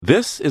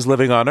This is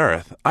Living on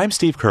Earth. I'm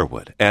Steve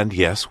Curwood, and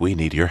yes, we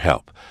need your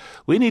help.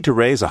 We need to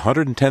raise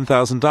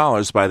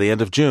 $110,000 by the end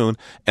of June,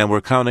 and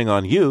we're counting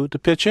on you to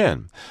pitch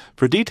in.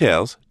 For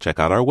details, check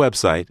out our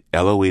website,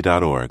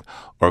 loe.org,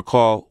 or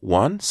call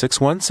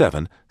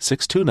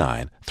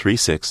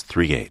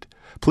 1-617-629-3638.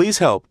 Please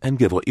help and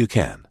give what you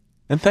can.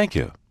 And thank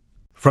you.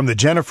 From the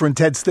Jennifer and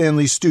Ted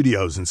Stanley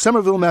Studios in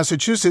Somerville,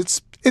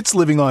 Massachusetts, it's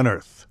Living on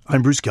Earth.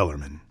 I'm Bruce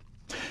Gellerman.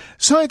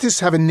 Scientists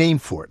have a name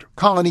for it,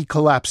 colony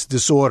collapse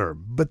disorder,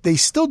 but they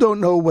still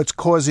don't know what's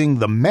causing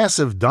the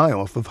massive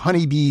die-off of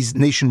honeybees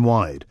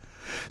nationwide.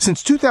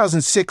 Since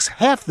 2006,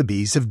 half the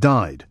bees have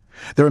died.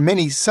 There are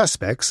many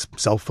suspects,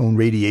 cell phone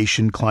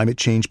radiation, climate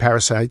change,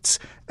 parasites,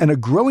 and a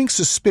growing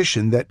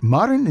suspicion that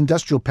modern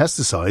industrial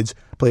pesticides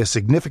play a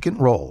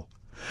significant role.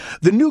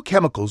 The new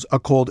chemicals are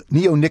called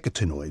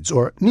neonicotinoids,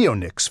 or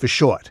neonics for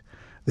short.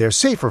 They're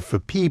safer for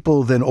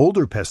people than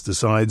older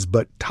pesticides,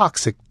 but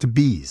toxic to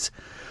bees.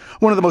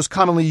 One of the most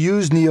commonly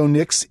used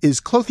neonics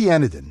is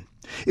clothianidin.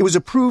 It was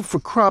approved for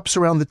crops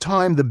around the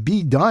time the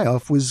bee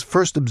die-off was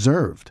first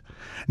observed.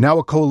 Now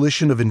a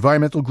coalition of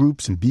environmental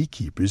groups and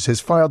beekeepers has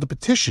filed a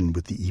petition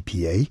with the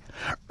EPA,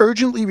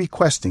 urgently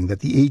requesting that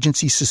the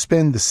agency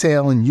suspend the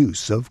sale and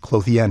use of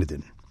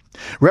clothianidin.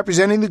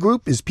 Representing the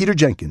group is Peter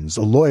Jenkins,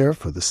 a lawyer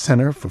for the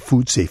Center for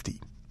Food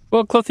Safety.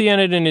 Well,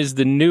 clothianidin is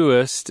the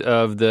newest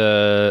of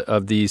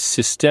these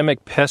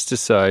systemic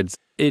pesticides.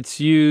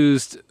 It's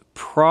used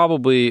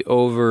probably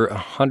over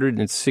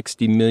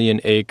 160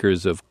 million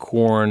acres of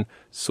corn,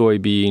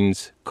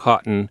 soybeans,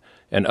 cotton,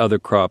 and other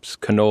crops,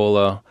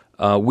 canola.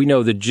 We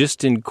know that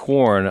just in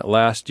corn,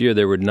 last year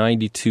there were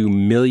 92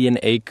 million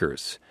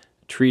acres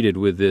treated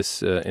with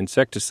this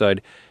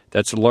insecticide.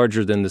 That's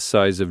larger than the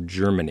size of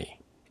Germany.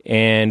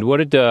 And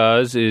what it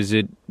does is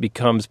it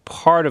becomes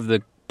part of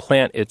the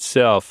plant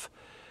itself,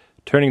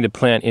 turning the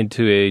plant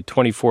into a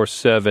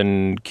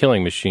 24/7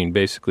 killing machine,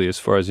 basically, as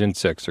far as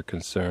insects are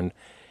concerned.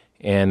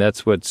 And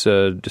that's what's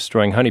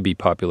destroying honeybee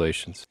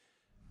populations.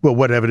 Well,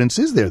 what evidence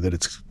is there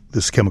that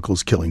this chemical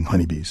is killing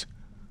honeybees?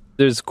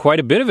 There's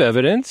quite a bit of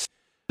evidence.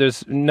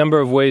 There's a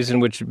number of ways in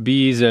which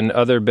bees and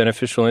other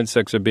beneficial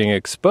insects are being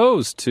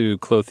exposed to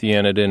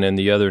clothianidin and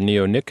the other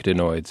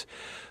neonicotinoids.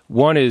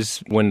 One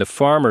is when the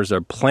farmers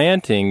are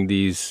planting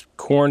these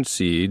corn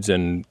seeds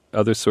and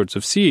other sorts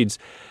of seeds,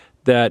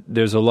 that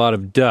there's a lot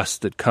of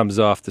dust that comes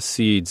off the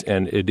seeds,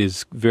 and it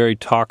is very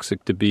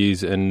toxic to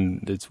bees,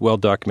 and it's well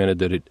documented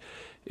that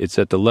it's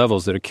at the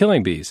levels that are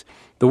killing bees.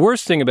 The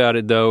worst thing about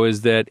it, though,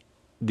 is that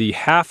the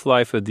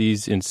half-life of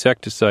these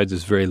insecticides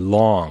is very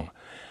long,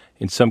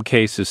 in some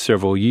cases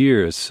several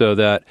years, so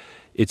that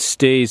it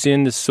stays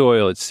in the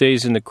soil, it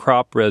stays in the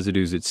crop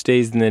residues, it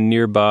stays in the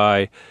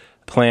nearby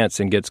plants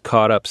and gets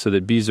caught up so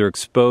that bees are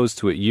exposed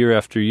to it year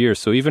after year.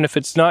 So even if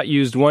it's not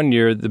used one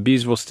year, the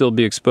bees will still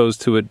be exposed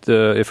to it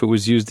if it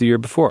was used the year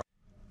before.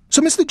 So,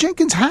 Mr.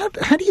 Jenkins, how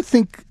do you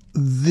think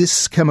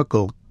this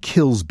chemical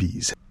kills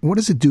bees? What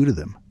does it do to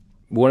them?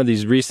 One of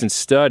these recent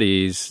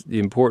studies, the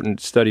important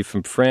study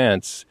from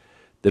France,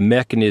 the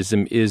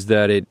mechanism is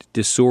that it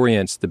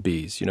disorients the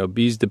bees. You know,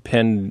 bees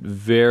depend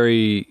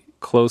very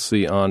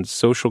closely on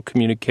social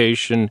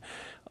communication,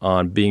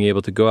 on being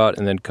able to go out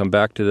and then come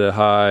back to the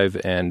hive,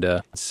 and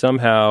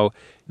somehow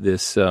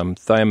this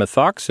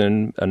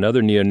thiamethoxam,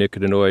 another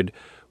neonicotinoid,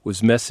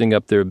 was messing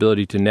up their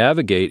ability to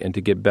navigate and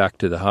to get back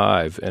to the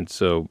hive. And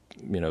so,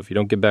 you know, if you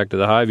don't get back to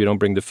the hive, you don't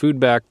bring the food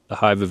back, the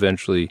hive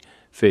eventually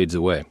fades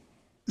away.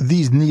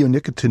 These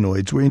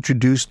neonicotinoids were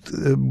introduced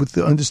with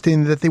the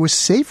understanding that they were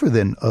safer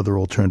than other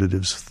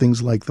alternatives,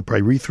 things like the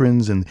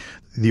pyrethrins and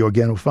the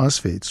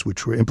organophosphates,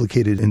 which were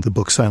implicated in the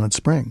book Silent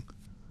Spring.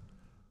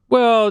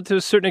 Well, to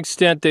a certain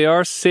extent, they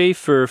are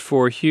safer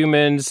for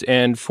humans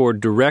and for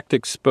direct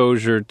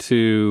exposure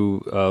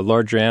to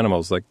larger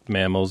animals like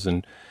mammals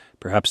and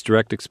perhaps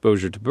direct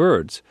exposure to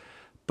birds.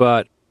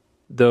 But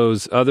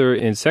those other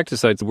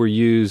insecticides were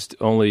used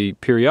only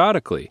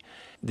periodically.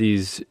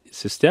 These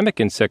systemic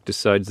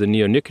insecticides, the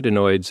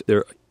neonicotinoids,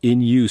 they're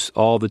in use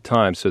all the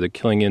time, so they're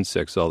killing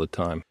insects all the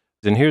time.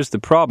 And here's the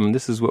problem.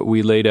 This is what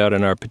we laid out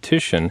in our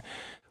petition,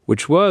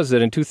 which was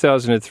that in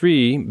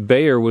 2003,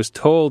 Bayer was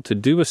told to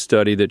do a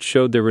study that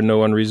showed there were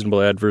no unreasonable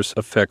adverse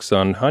effects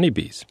on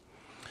honeybees.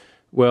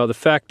 Well, the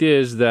fact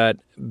is that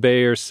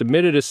Bayer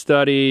submitted a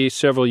study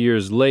several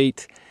years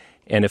late,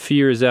 and a few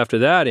years after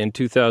that, in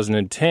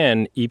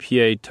 2010,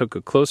 EPA took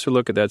a closer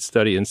look at that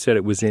study and said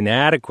it was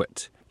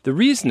inadequate. The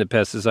reason the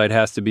pesticide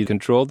has to be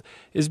controlled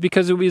is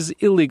because it was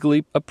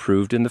illegally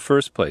approved in the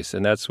first place.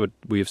 And that's what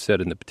we have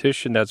said in the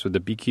petition. That's what the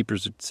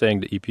beekeepers are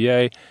saying to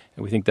EPA.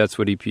 And we think that's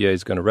what EPA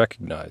is going to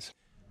recognize.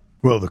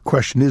 Well, the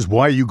question is,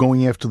 why are you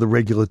going after the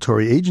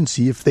regulatory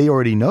agency if they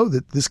already know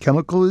that this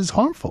chemical is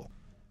harmful?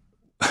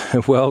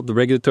 Well, the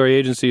regulatory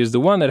agency is the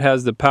one that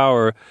has the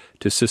power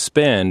to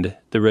suspend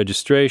the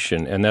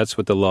registration. And that's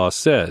what the law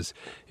says.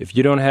 If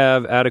you don't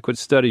have adequate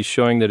studies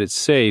showing that it's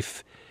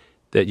safe,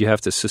 that you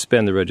have to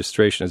suspend the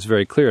registration. It's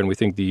very clear, and we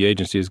think the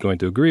agency is going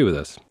to agree with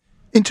us.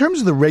 In terms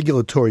of the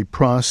regulatory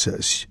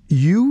process,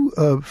 you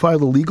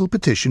filed a legal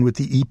petition with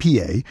the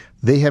EPA.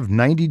 They have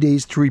 90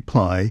 days to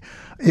reply.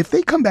 If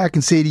they come back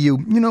and say to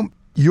you,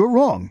 you're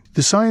wrong,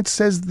 the science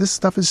says this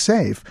stuff is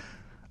safe,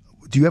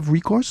 do you have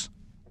recourse?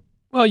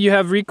 Well, you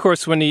have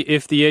recourse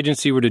if the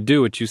agency were to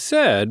do what you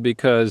said,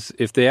 because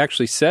if they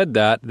actually said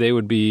that, they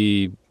would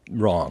be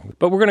wrong.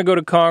 But we're going to go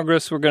to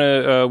Congress. We're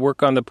going to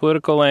work on the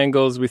political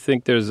angles. We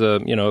think there's a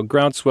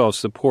groundswell of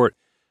support.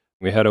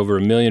 We had over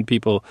 1 million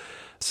people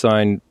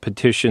sign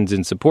petitions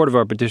in support of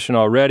our petition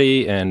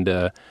already,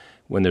 and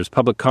when there's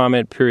public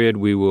comment period,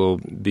 we will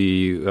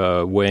be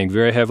weighing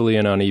very heavily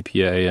in on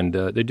EPA, and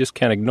they just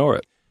can't ignore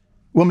it.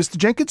 Well, Mr.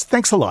 Jenkins,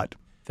 thanks a lot.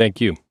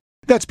 Thank you.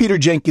 That's Peter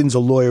Jenkins, a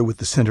lawyer with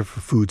the Center for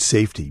Food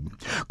Safety.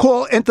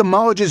 Call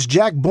entomologist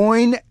Jack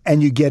Boyne,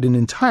 and you get an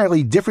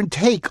entirely different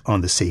take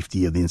on the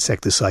safety of the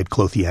insecticide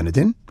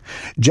clothianidin.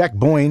 Jack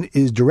Boyne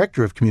is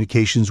Director of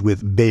Communications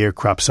with Bayer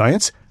Crop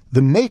Science,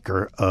 the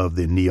maker of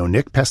the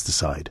neonic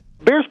pesticide.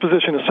 Bayer's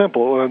position is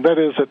simple, and that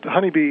is that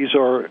honeybees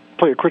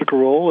play a critical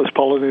role as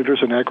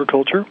pollinators in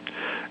agriculture,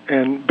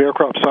 and Bayer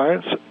Crop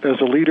Science,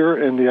 as a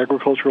leader in the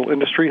agricultural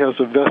industry, has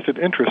a vested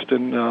interest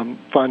in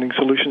finding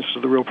solutions to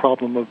the real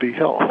problem of bee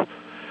health.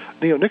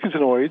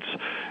 Neonicotinoids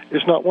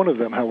is not one of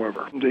them,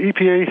 however. The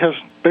EPA has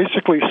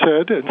basically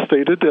said and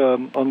stated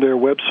on their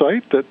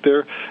website that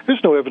there is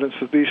no evidence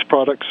that these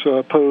products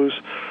pose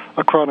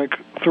a chronic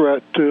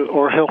threat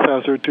or health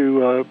hazard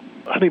to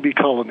honeybee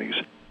colonies.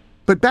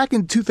 But back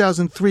in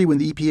 2003, when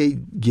the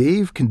EPA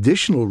gave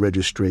conditional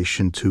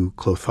registration to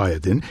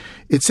clothianidin,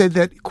 it said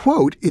that,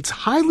 quote, it's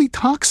highly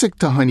toxic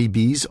to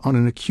honeybees on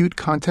an acute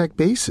contact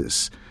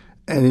basis.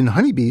 And in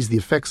honeybees, the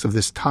effects of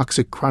this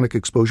toxic chronic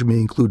exposure may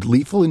include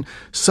lethal and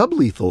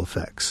sublethal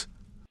effects.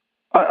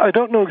 I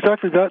don't know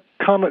exactly that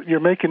comment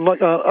you're making.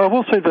 I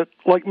will say that,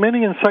 like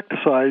many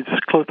insecticides,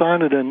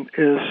 clothianidin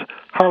is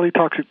highly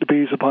toxic to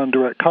bees upon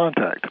direct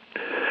contact.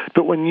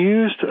 But when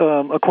used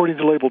according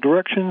to label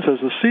directions as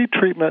a seed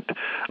treatment,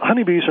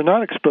 honeybees are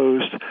not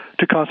exposed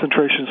to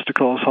concentrations to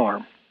cause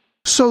harm.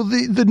 So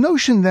the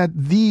notion that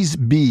these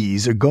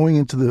bees are going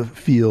into the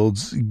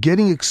fields,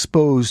 getting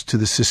exposed to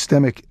the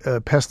systemic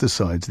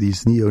pesticides,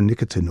 these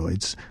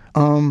neonicotinoids,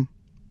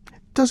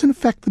 doesn't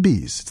affect the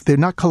bees. They're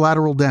not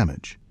collateral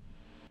damage.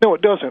 No,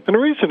 it doesn't. And the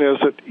reason is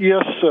that,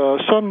 yes,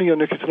 some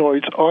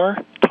neonicotinoids are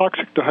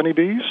toxic to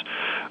honeybees,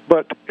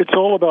 but it's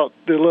all about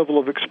the level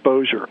of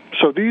exposure.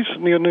 So these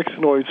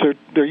neonicotinoids,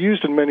 they're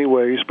used in many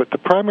ways, but the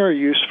primary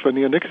use for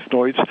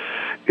neonicotinoids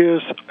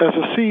is as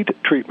a seed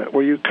treatment,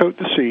 where you coat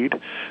the seed.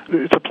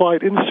 It's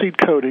applied in the seed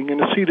coating,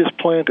 and the seed is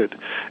planted.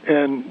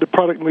 And the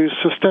product moves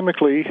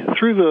systemically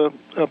through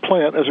the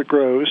plant as it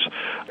grows,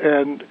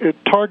 and it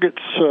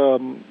targets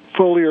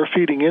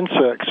foliar-feeding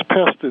insects,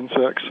 pest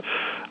insects,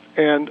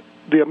 and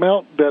the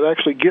amount that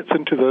actually gets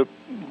into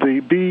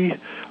the bee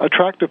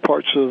attractive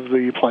parts of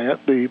the plant,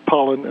 the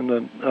pollen and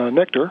the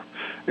nectar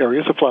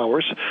areas of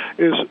flowers,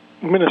 is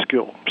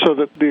minuscule, so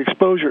that the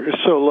exposure is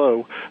so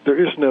low, there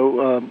is no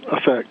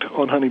effect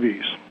on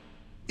honeybees.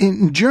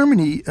 In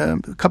Germany, a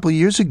couple of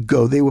years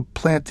ago, they were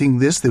planting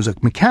this. There was a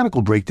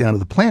mechanical breakdown of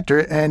the planter,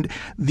 and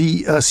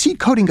the seed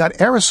coating got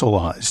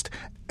aerosolized.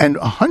 And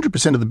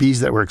 100% of the bees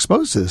that were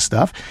exposed to this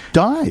stuff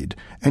died.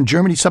 And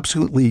Germany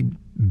subsequently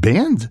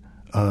banned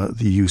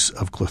the use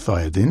of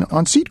clothianidin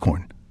on seed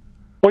corn.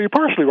 Well, you're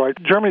partially right.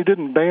 Germany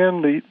didn't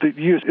ban the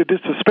use. It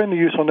did suspend the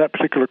use on that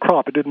particular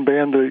crop. It didn't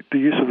ban the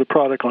use of the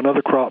product on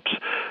other crops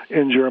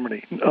in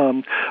Germany.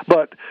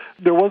 But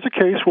there was a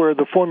case where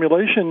the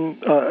formulation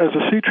as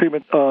a seed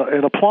treatment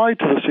and applied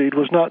to the seed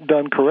was not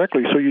done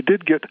correctly, so you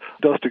did get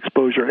dust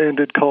exposure and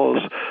did cause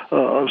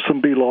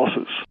some bee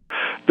losses.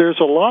 There's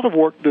a lot of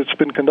work that's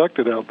been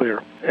conducted out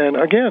there. And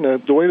again,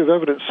 the weight of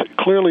evidence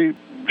clearly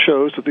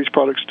shows that these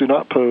products do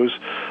not pose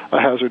a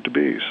hazard to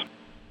bees.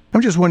 I'm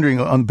just wondering,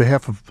 on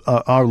behalf of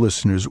our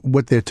listeners,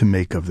 what they're to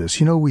make of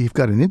this. We've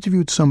got an interview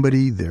with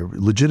somebody, they're a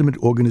legitimate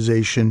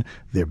organization,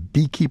 they're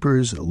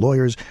beekeepers, they're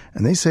lawyers,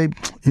 and they say,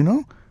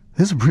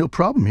 there's a real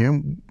problem here.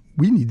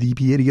 We need the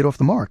EPA to get off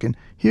the mark. And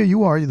here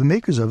you are, the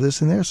makers of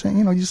this, and they're saying,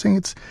 you're saying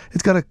it's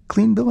got a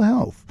clean bill of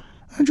health.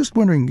 I'm just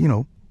wondering,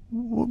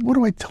 what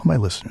do I tell my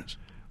listeners?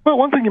 Well,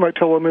 one thing you might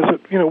tell them is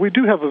that, we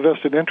do have a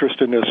vested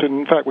interest in this,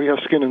 and in fact, we have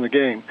skin in the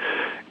game.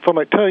 If I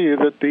might tell you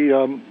that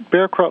the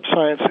Bayer Crop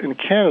Science in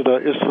Canada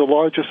is the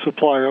largest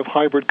supplier of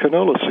hybrid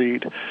canola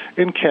seed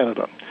in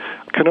Canada.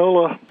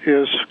 Canola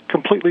is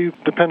completely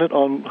dependent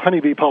on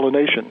honeybee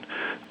pollination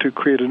to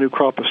create a new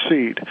crop of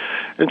seed.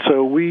 And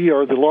so we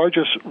are the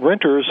largest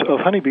renters of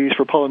honeybees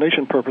for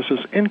pollination purposes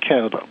in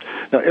Canada.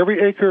 Now,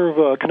 every acre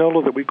of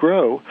canola that we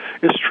grow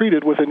is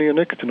treated with a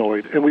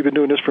neonicotinoid, and we've been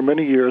doing this for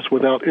many years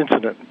without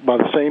incident by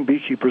the same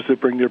beekeepers that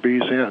bring their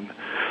bees in.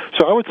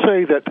 So I would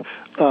say that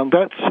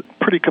that's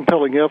pretty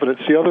compelling evidence.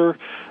 The other,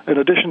 in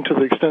addition to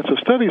the extensive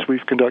studies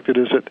we've conducted,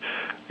 is that,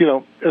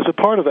 as a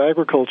part of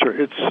agriculture,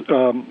 it's,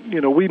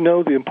 we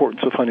know the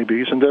importance of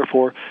honeybees, and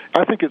therefore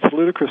I think it's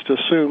ludicrous to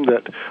assume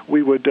that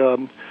we would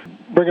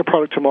bring a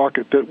product to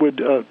market that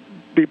would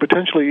be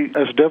potentially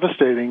as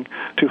devastating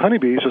to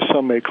honeybees as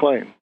some may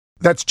claim.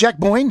 That's Jack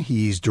Boyne.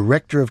 He's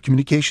Director of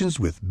Communications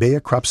with Bayer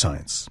Crop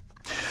Science.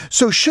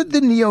 So should the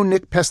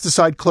neonic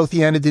pesticide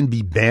clothianidin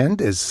be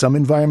banned, as some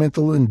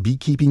environmental and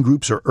beekeeping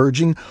groups are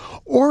urging,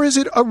 or is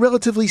it a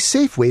relatively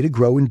safe way to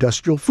grow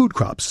industrial food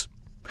crops?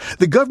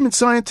 The government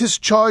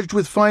scientist charged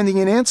with finding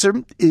an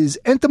answer is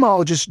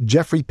entomologist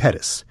Jeffrey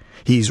Pettis.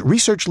 He's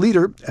research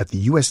leader at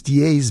the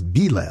USDA's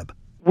Bee Lab.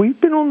 We've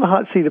been on the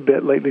hot seat a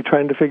bit lately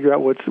trying to figure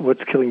out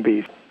what's killing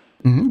bees.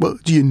 Mm-hmm. Well,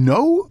 do you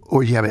know,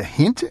 or do you have a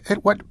hint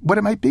at what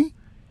it might be?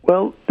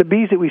 Well, the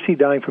bees that we see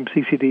dying from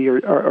CCD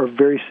are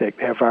very sick.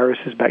 They have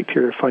viruses,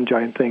 bacteria,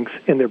 fungi, and things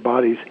in their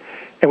bodies.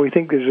 And we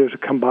think there's a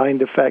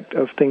combined effect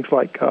of things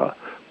like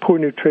poor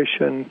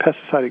nutrition,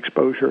 pesticide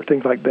exposure,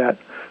 things like that,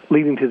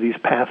 leading to these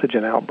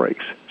pathogen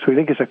outbreaks. So we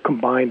think it's a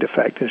combined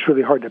effect, and it's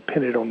really hard to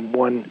pin it on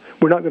one.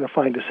 We're not going to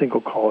find a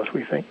single cause,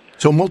 we think.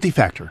 So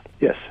multi-factor.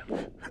 Yes.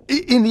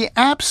 In the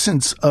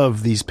absence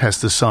of these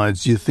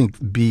pesticides, do you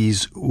think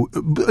bees,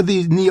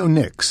 the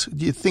neonics,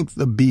 do you think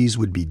the bees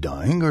would be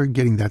dying or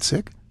getting that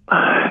sick?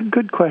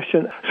 Good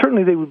question.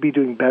 Certainly they would be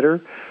doing better,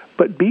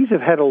 but bees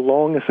have had a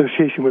long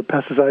association with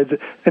pesticides,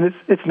 and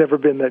it's never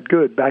been that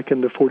good. Back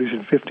in the 40s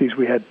and 50s,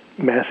 we had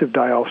massive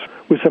die-offs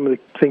with some of the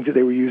things that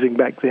they were using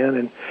back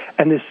then.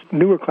 And this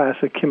newer class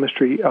of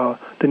chemistry, the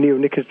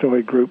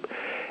neonicotinoid group,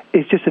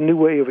 is just a new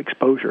way of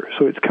exposure.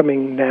 So it's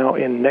coming now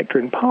in nectar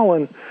and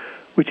pollen,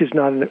 which is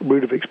not a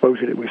route of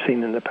exposure that we've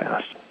seen in the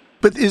past.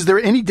 But is there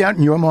any doubt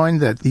in your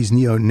mind that these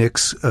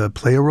neonics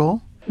play a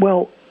role?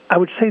 Well, I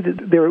would say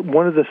that they're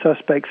one of the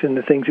suspects in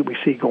the things that we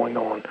see going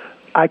on.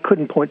 I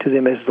couldn't point to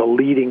them as the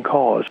leading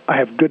cause. I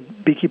have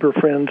good beekeeper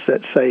friends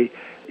that say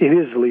it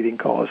is the leading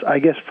cause. I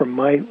guess from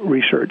my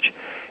research,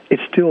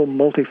 it's still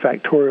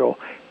multifactorial,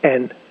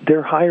 and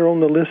they're higher on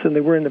the list than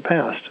they were in the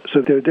past. So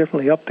they're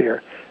definitely up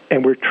there,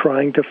 and we're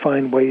trying to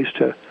find ways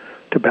to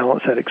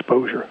balance that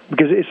exposure,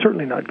 because it's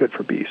certainly not good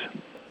for bees.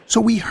 So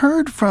we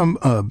heard from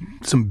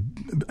some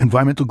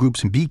environmental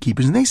groups and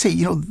beekeepers, and they say,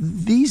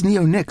 these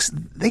neonics,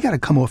 they got to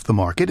come off the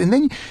market. And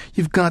then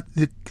you've got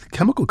the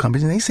chemical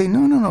companies, and they say,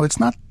 no, it's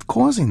not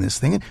causing this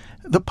thing. And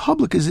the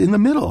public is in the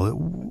middle.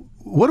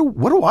 What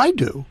do I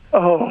do?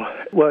 Oh,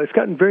 well, it's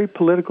gotten very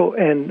political,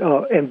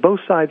 and both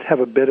sides have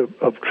a bit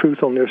of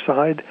truth on their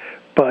side.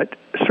 But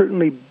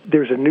certainly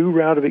there's a new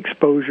route of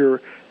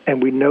exposure,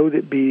 and we know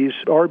that bees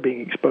are being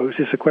exposed.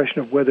 It's a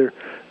question of whether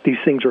these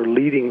things are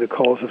leading the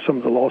cause of some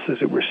of the losses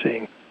that we're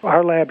seeing.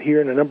 Our lab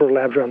here and a number of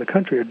labs around the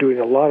country are doing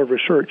a lot of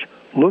research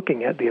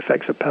looking at the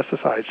effects of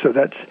pesticides. So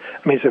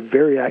it's a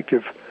very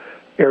active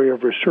area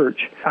of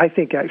research. I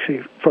think actually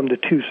from the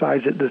two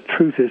sides that the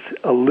truth is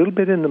a little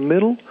bit in the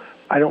middle.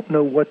 I don't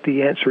know what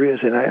the answer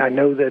is, and I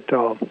know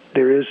that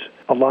there is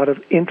a lot of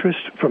interest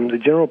from the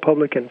general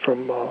public and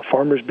from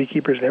farmers,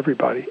 beekeepers, and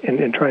everybody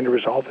in trying to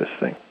resolve this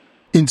thing.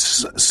 In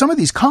some of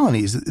these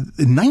colonies,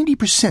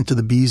 90% of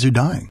the bees are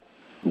dying.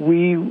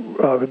 We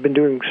have been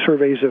doing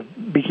surveys of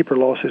beekeeper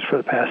losses for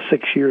the past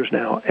 6 years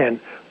now, and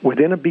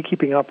within a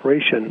beekeeping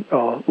operation,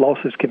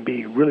 losses can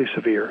be really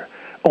severe.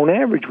 On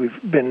average,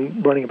 we've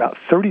been running about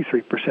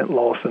 33%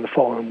 loss in the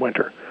fall and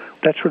winter.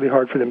 That's really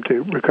hard for them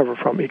to recover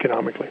from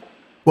economically.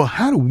 Well,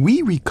 how do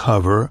we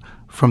recover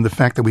from the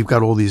fact that we've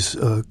got all these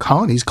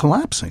colonies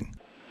collapsing?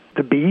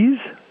 The bees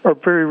are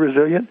very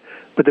resilient,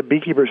 but the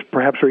beekeepers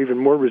perhaps are even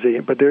more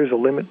resilient, but there is a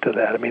limit to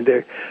that. I mean,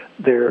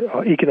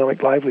 their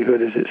economic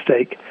livelihood is at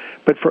stake.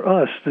 But for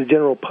us, the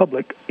general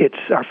public, it's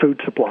our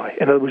food supply.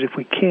 In other words, if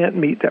we can't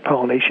meet that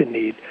pollination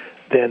need,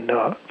 then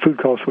food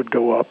costs would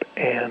go up,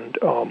 and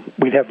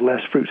we'd have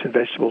less fruits and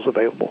vegetables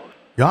available.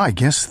 Yeah, I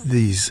guess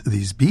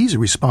these bees are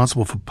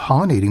responsible for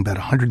pollinating about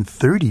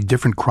 130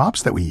 different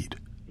crops that we eat.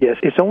 Yes,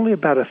 it's only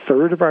about a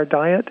third of our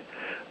diet,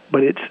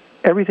 but it's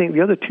everything. The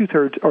other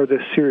two-thirds are the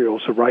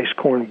cereals, the rice,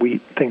 corn,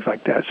 wheat, things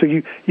like that. So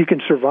you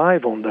can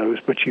survive on those,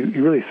 but you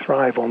really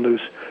thrive on those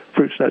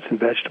fruits, nuts, and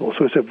vegetables.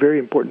 So it's a very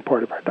important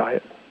part of our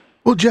diet.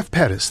 Well, Jeff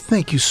Pettis,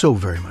 thank you so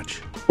very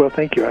much. Well,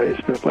 thank you.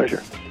 It's been a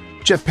pleasure.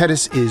 Jeff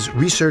Pettis is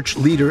research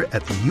leader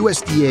at the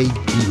USDA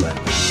Bee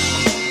Lab.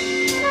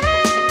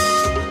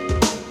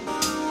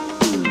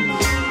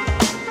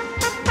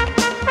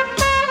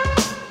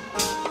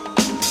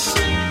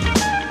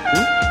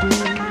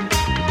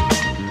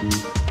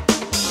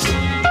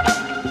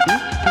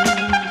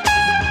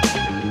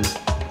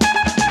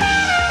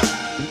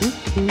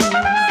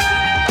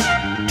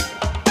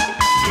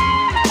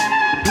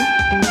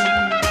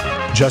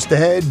 Just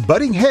ahead,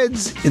 butting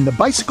heads in the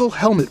bicycle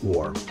helmet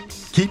war.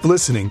 Keep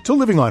listening to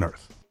Living on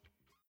Earth.